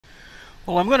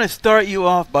Well, I'm going to start you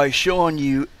off by showing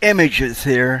you images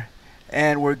here,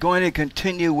 and we're going to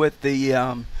continue with the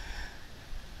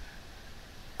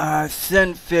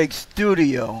Synfig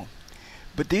Studio.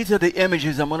 But these are the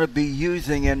images I'm going to be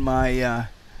using in my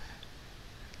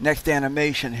next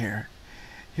animation here.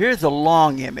 Here's a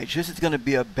long image. This is going to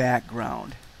be a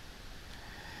background.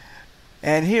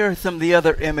 And here are some of the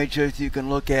other images you can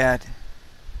look at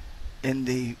in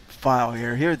the file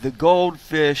here. Here's the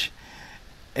goldfish,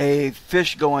 a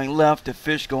fish going left, a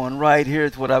fish going right.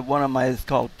 Here's what one of my is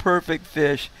called perfect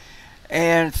fish,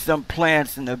 and some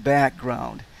plants in the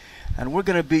background. And we're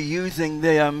going to be using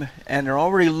them, and they're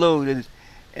already loaded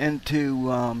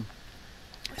into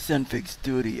Synfig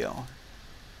Studio.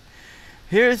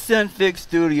 Here's Synfig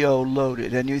Studio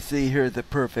loaded, and you see here the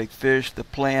perfect fish, the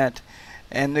plant,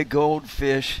 and the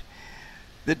goldfish.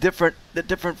 The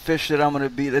different fish that I'm going to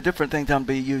be, the different things I'm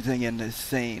going to be using in this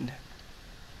scene.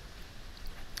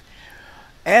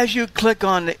 As you click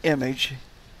on the image,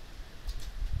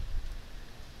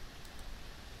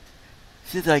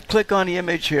 since I click on the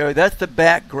image here, that's the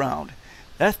background.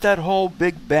 That's that whole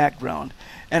big background.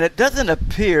 And it doesn't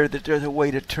appear that there's a way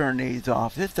to turn these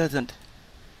off. This doesn't,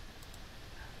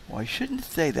 well, I shouldn't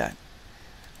say that.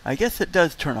 I guess it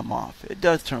does turn them off. It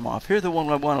does turn them off. Here's the one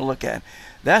I want to look at.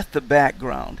 That's the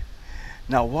background.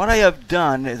 Now what I have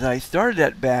done is I started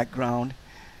that background.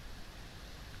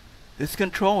 This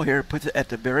control here puts it at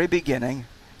the very beginning,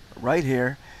 right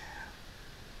here.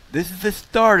 This is the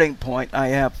starting point I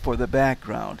have for the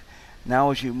background.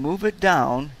 Now as you move it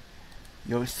down,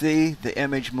 you'll see the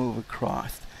image move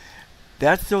across.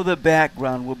 That's so the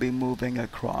background will be moving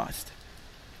across.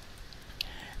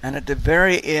 And at the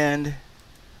very end,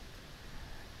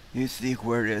 you see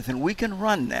where it is. And we can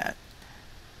run that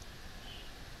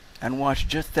and watch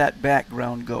just that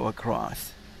background go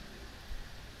across.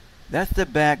 That's the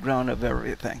background of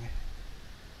everything.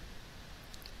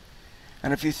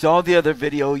 And if you saw the other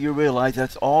video, you realize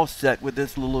that's all set with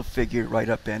this little figure right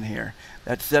up in here.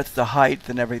 That sets the height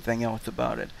and everything else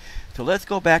about it. So let's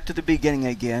go back to the beginning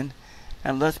again,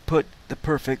 and let's put the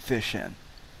perfect fish in.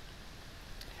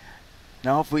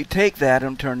 Now if we take that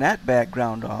and turn that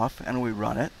background off and we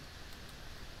run it,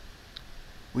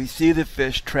 we see the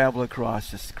fish travel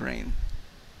across the screen.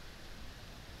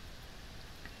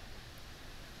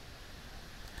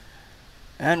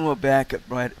 And we'll back it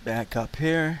right back up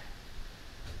here.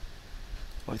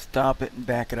 We'll stop it and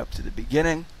back it up to the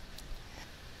beginning.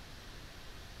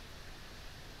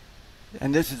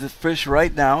 And this is the fish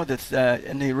right now that's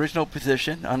in the original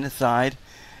position on the side,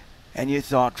 and you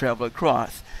saw it travel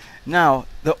across. Now,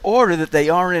 the order that they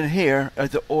are in here is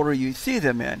the order you see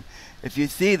them in. If you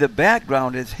see the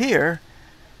background is here,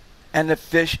 and the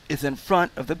fish is in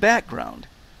front of the background.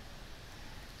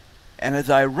 And as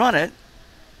I run it,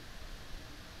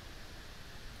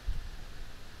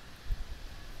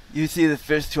 you see the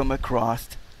fish swim across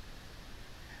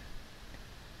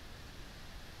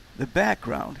the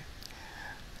background.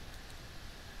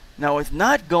 Now it's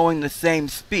not going the same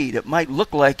speed. It might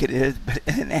look like it is, but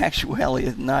in actuality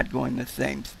it's not going the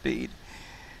same speed.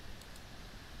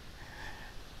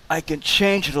 I can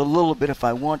change it a little bit if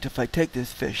I want. If I take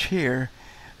this fish here,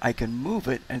 I can move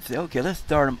it and say, okay, let's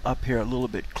start him up here a little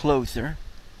bit closer.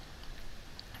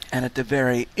 And at the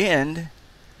very end,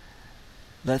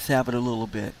 let's have it a little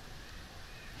bit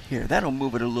here. That'll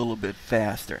move it a little bit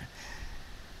faster.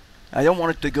 I don't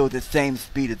want it to go the same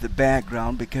speed as the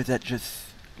background because that just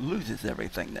loses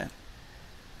everything then.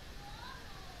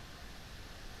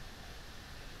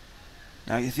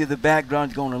 Now you see the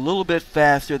background's going a little bit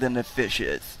faster than the fish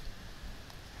is.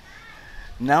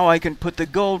 Now I can put the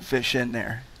goldfish in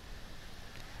there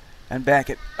and back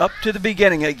it up to the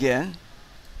beginning again.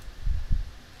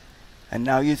 And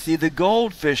now you see the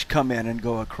goldfish come in and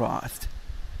go across.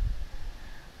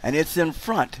 And it's in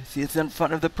front. See, it's in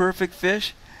front of the perfect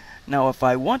fish. Now if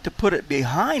I want to put it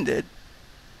behind it,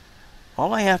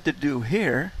 all I have to do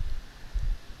here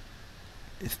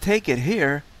is take it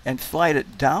here and slide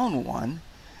it down one,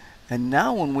 and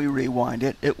now when we rewind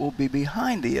it, it will be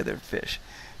behind the other fish.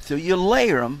 So you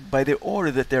layer them by the order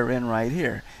that they're in right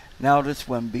here. Now to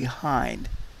swim behind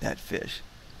that fish.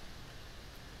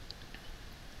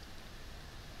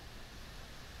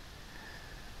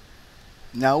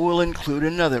 Now we'll include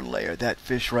another layer, that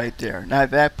fish right there. Now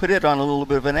that put it on a little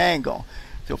bit of an angle.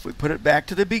 So if we put it back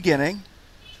to the beginning,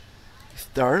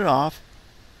 start it off,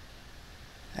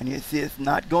 and you see it's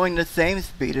not going the same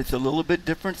speed. It's a little bit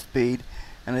different speed,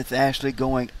 and it's actually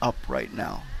going up right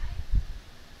now.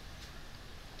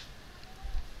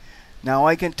 Now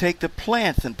I can take the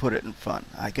plants and put it in front.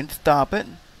 I can stop it,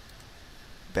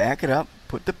 back it up,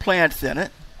 put the plants in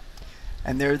it,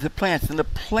 And there's the plants. And the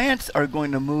plants are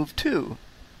going to move too.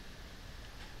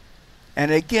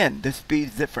 And again, the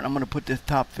speed's different. I'm going to put this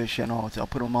top fish in also. I'll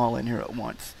put them all in here at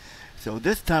once. So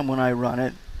this time when I run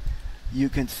it, you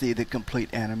can see the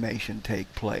complete animation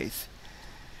take place.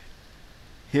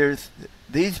 Here's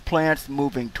these plants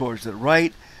moving towards the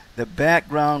right, the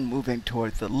background moving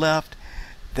towards the left.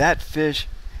 That fish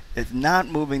is not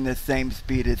moving the same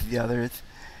speed as the others.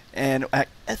 And I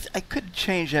could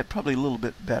change that probably a little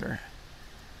bit better.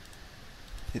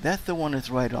 See, that's the one that's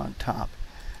right on top.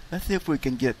 Let's see if we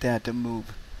can get that to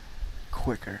move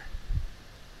quicker.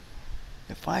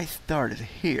 If I started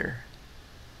here,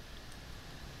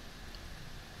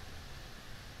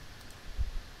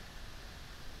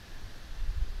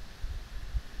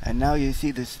 and now you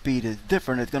see the speed is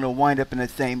different. It's going to wind up in the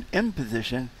same M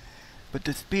position, but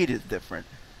the speed is different.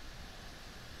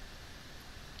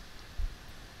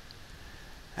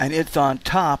 And it's on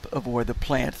top of where the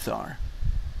plants are.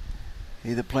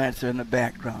 See, the plants are in the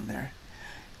background there.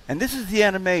 And this is the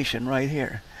animation right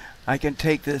here. I can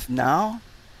take this now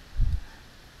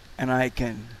and I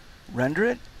can render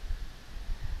it.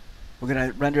 We're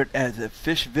going to render it as a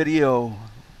fish video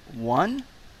 1.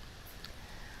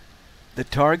 The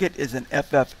target is an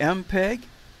FFmpeg,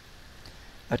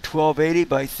 a 1280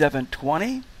 by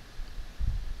 720.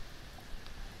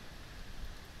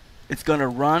 It's going to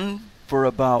run for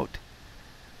about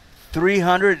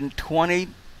 320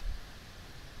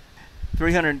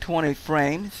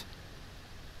 frames,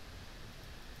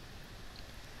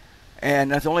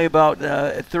 and that's only about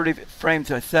 30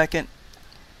 frames a second.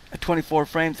 24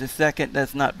 frames a second,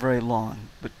 that's not very long,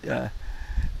 but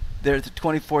there's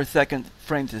 24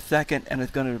 frames a second, and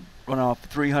it's going to run off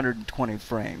 320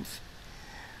 frames.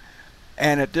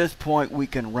 And at this point we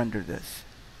can render this.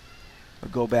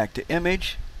 We'll go back to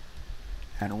image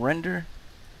and render,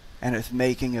 and it's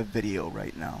making a video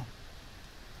right now.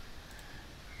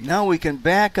 Now we can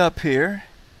back up here,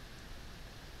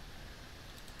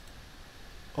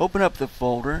 open up the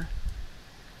folder,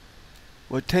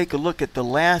 we'll take a look at the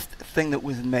last thing that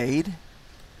was made,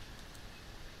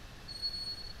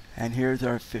 and here's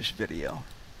our fish video.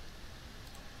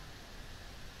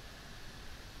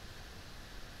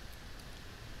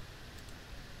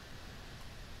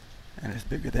 And it's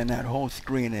bigger than that whole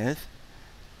screen is.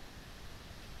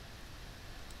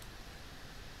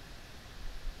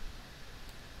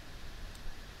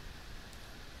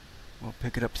 We'll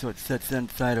pick it up so it sits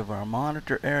inside of our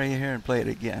monitor area here and play it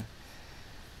again.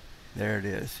 There it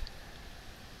is.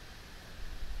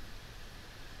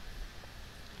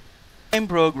 Same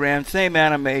program, same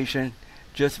animation,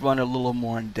 just run a little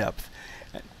more in depth.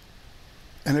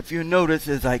 And if you notice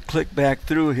as I click back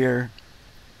through here,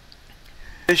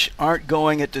 fish aren't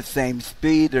going at the same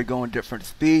speed. They're going different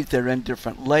speeds. They're in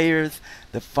different layers.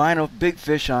 The final big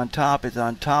fish on top is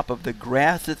on top of the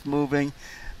grass that's moving.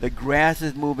 The grass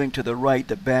is moving to the right,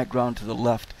 the background to the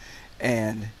left,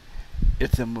 and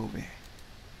it's a movie.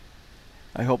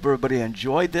 I hope everybody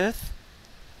enjoyed this,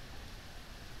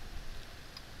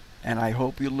 and I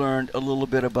hope you learned a little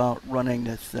bit about running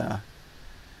this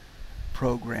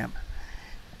program.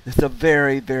 It's a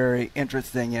very, very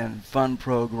interesting and fun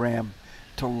program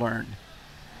to learn,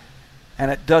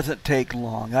 and it doesn't take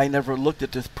long. I never looked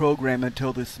at this program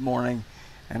until this morning,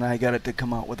 and I got it to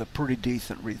come out with a pretty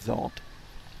decent result.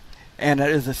 And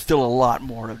there is still a lot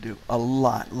more to do. A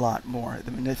lot more. I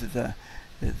mean, this is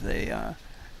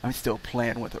I'm still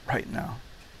playing with it right now.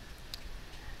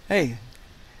 Hey,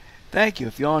 thank you.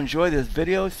 If you all enjoy this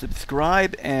video,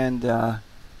 subscribe, and if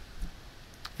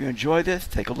you enjoy this,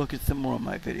 take a look at some more of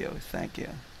my videos. Thank you.